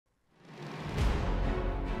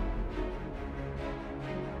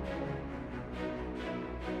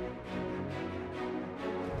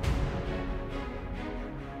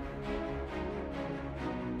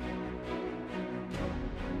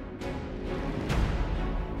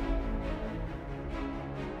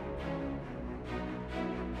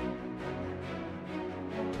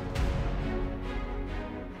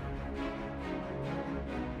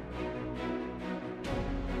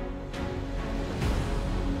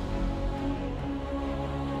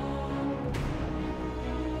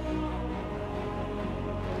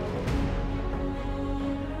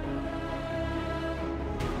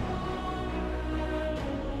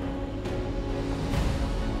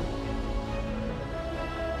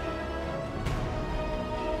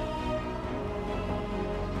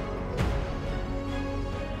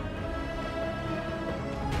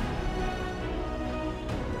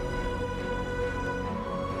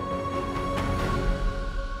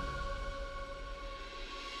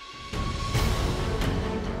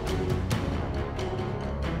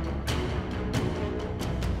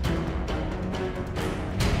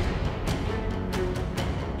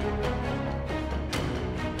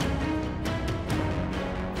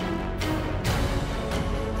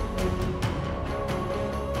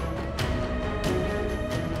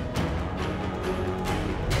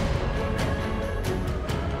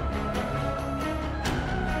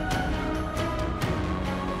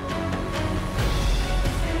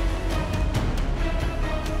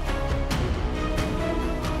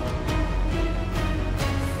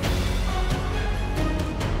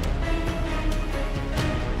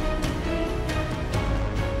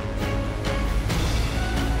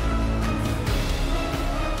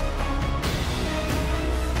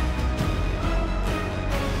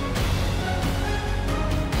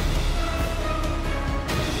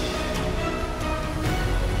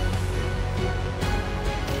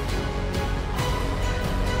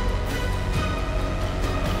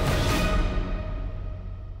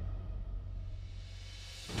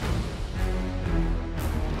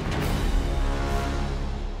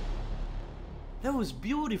That was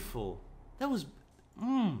beautiful. That was...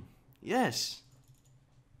 yes.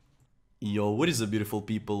 Yo, what is up beautiful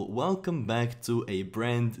people? Welcome back to a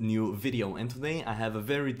brand new video, and today I have a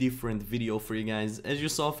very different video for you guys. As you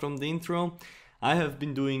saw from the intro, I have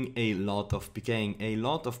been doing a lot of PKing, a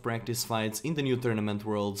lot of practice fights in the new tournament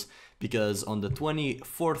worlds, because on the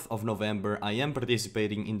 24th of November I am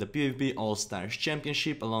participating in the PvP ALLSTARS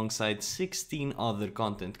Championship alongside 16 other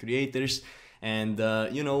content creators. And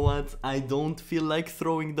you know what, I don't feel like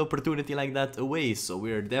throwing the opportunity like that away, so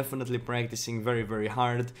we're definitely practicing very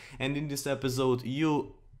hard, and in this episode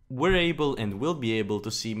you were able and will be able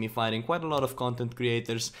to see me fighting quite a lot of content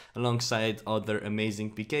creators alongside other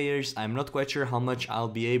amazing PKers. I'm not quite sure how much I'll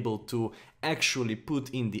be able to actually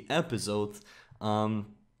put in the episode,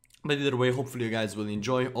 but either way, hopefully you guys will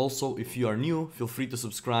enjoy. Also, if you are new, feel free to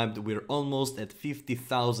subscribe. We're almost at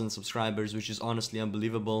 50,000 subscribers, which is honestly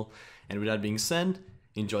unbelievable. And with that being said,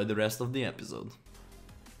 enjoy the rest of the episode.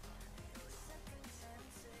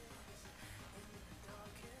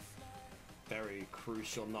 Very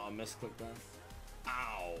crucial, not a misclick there.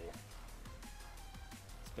 Ow!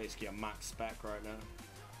 It's basically a max spec right now.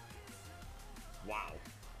 Wow.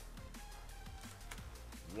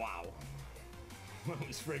 Wow. That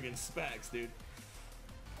was friggin' specs, dude.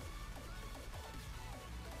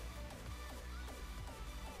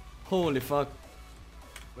 Holy fuck.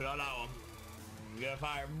 We don't know him. We gotta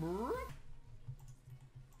fire.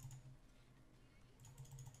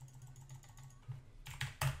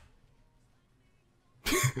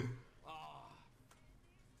 Oh,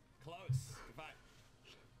 close. Goodbye.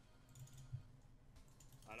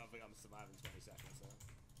 I don't think I'm surviving 20 seconds though.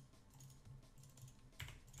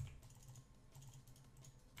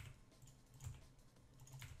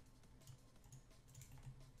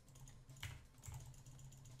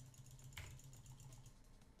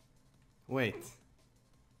 Wait.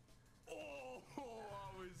 Oh, I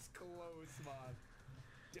was close, man.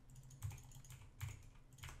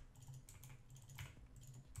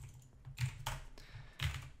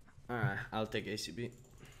 Alright, I'll take ACB. Nice.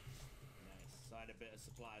 So I had a bit of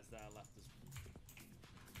supplies there left us.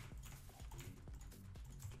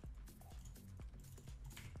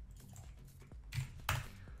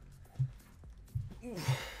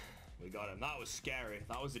 We got him. That was scary.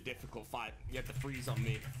 That was a difficult fight. You had to freeze on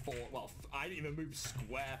me for, well, I didn't even move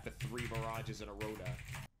square for 3 barrages in a row there.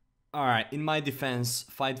 Alright, in my defense,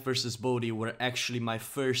 fight versus B0aty were actually my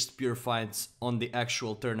first pure fights on the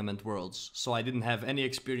actual tournament worlds. So I didn't have any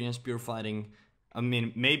experience pure fighting. I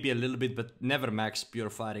mean, maybe a little bit, but never max pure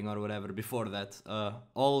fighting or whatever before that.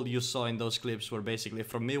 All you saw in those clips were basically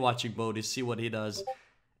from me watching B0aty, see what he does,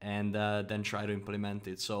 and then try to implement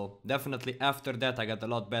it. So definitely after that I got a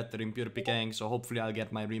lot better in pure PKing, so hopefully I'll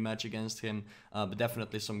get my rematch against him, but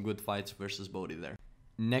definitely some good fights versus B0aty there.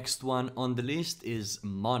 Next one on the list is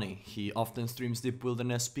Monni. He often streams Deep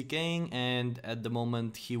Wilderness PKing, and at the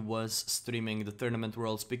moment he was streaming the Tournament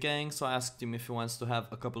Worlds PKing, so I asked him if he wants to have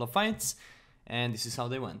a couple of fights, and this is how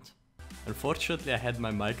they went. Unfortunately I had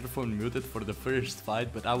my microphone muted for the first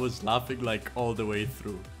fight, but I was laughing like all the way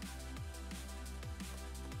through.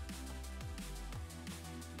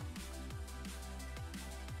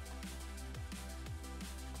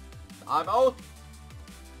 I'm out.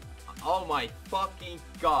 Oh my fucking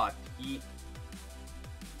god.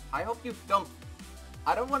 I hope you don't.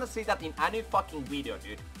 I don't want to see that in any fucking video,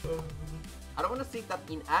 dude. I don't want to see that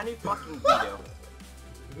in any fucking video.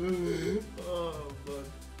 Oh, man.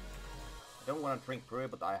 I don't want to drink brew,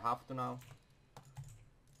 but I have to now.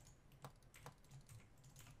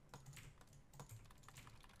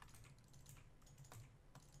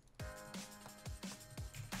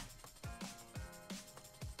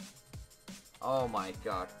 Oh my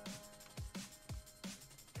god.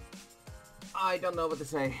 I don't know what to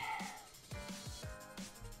say.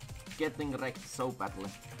 Getting wrecked so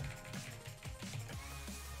badly.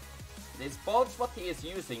 These bolts what he is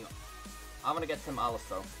using, I'm gonna get them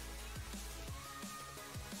also.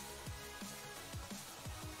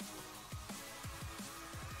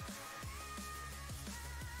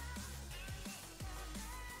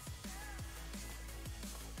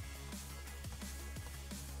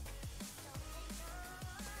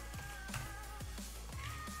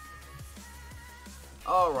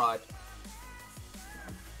 Alright.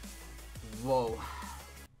 Whoa.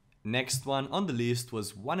 Next one on the list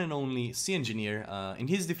was one and only Sea Engineer. In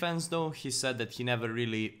his defense though, he said that he never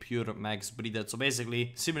really pure max breeded, so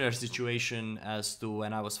basically similar situation as to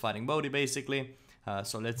when I was fighting B0aty basically.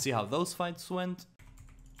 So let's see how those fights went.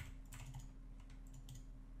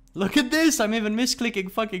 Look at this, I'm even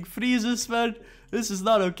misclicking fucking freezes, man. This is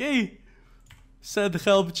not okay. Send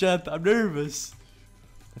help chat, I'm nervous.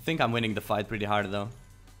 I think I'm winning the fight pretty hard though.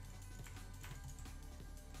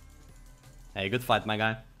 Hey, good fight, my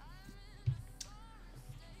guy.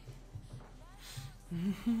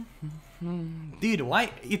 Dude,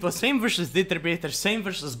 why? It was same versus Distributor, same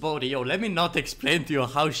versus B0aty. Yo, let me not explain to you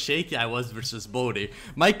how shaky I was versus B0aty.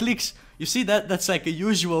 My clicks, you see that? That's like a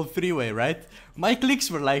usual three-way, right? My clicks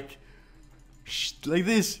were like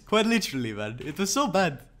this, quite literally, man. It was so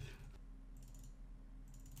bad.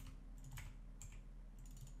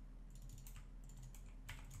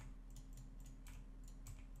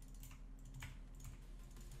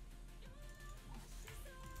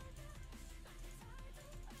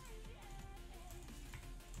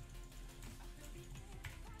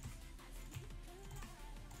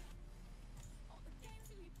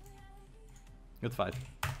 Good fight.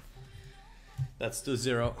 That's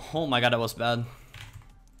 2-0. Oh my god, that was bad.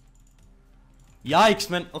 Yikes,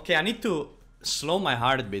 man. Okay, I need to slow my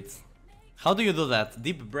heartbeat. How do you do that?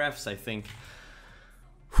 Deep breaths, I think.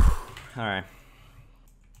 Alright.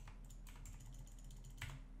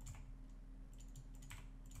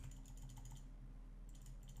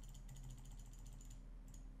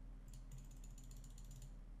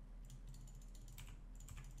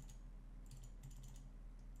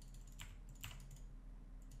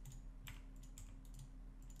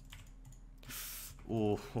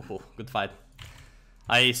 Ooh, good fight.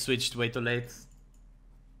 I switched way too late.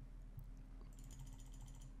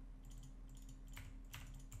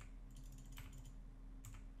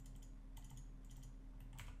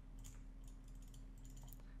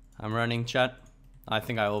 I'm running, chat. I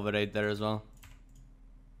think I overate there as well.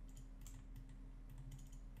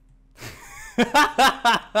 Where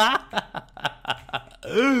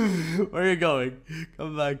are you going?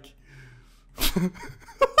 Come back.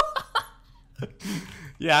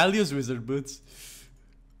 Yeah, I'll use wizard boots.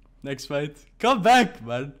 Next fight. Come back,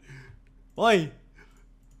 man. Oi.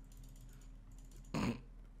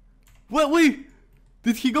 Wait.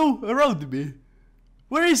 Did he go around me?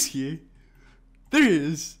 Where is he? There he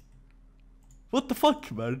is. What the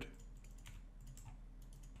fuck, man?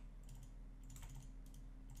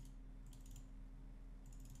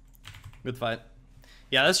 Good fight.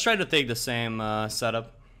 Yeah, let's try to take the same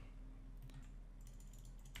setup.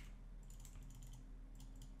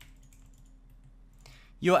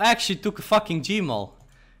 You actually took a fucking Gmail.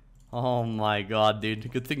 Oh my god,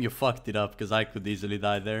 dude. Good thing you fucked it up, because I could easily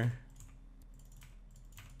die there.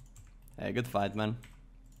 Hey, good fight, man.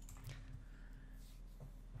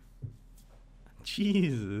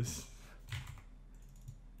 Jesus.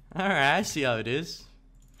 Alright, I see how it is.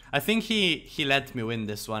 I think he let me win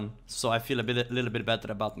this one, so I feel a little bit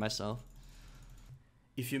better about myself.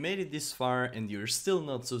 If you made it this far and you're still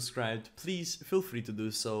not subscribed, please feel free to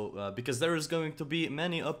do so, because there is going to be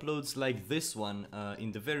many uploads like this one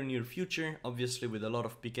in the very near future. Obviously, with a lot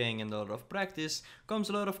of PKing and a lot of practice comes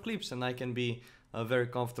a lot of clips, and I can be very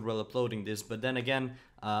comfortable uploading this. But then again,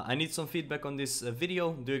 I need some feedback on this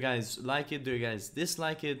video. Do you guys like it? Do you guys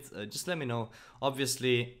dislike it? Just let me know.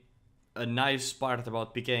 Obviously, a nice part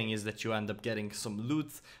about PKing is that you end up getting some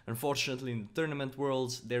loot. Unfortunately, in the tournament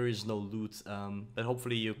worlds, there is no loot, but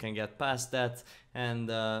hopefully you can get past that, and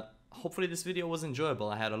hopefully this video was enjoyable.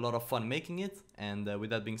 I had a lot of fun making it, and with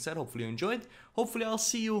that being said, hopefully you enjoyed. Hopefully I'll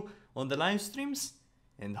see you on the live streams,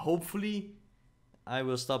 and hopefully I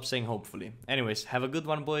will stop saying hopefully. Anyways, have a good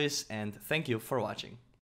one, boys, and thank you for watching.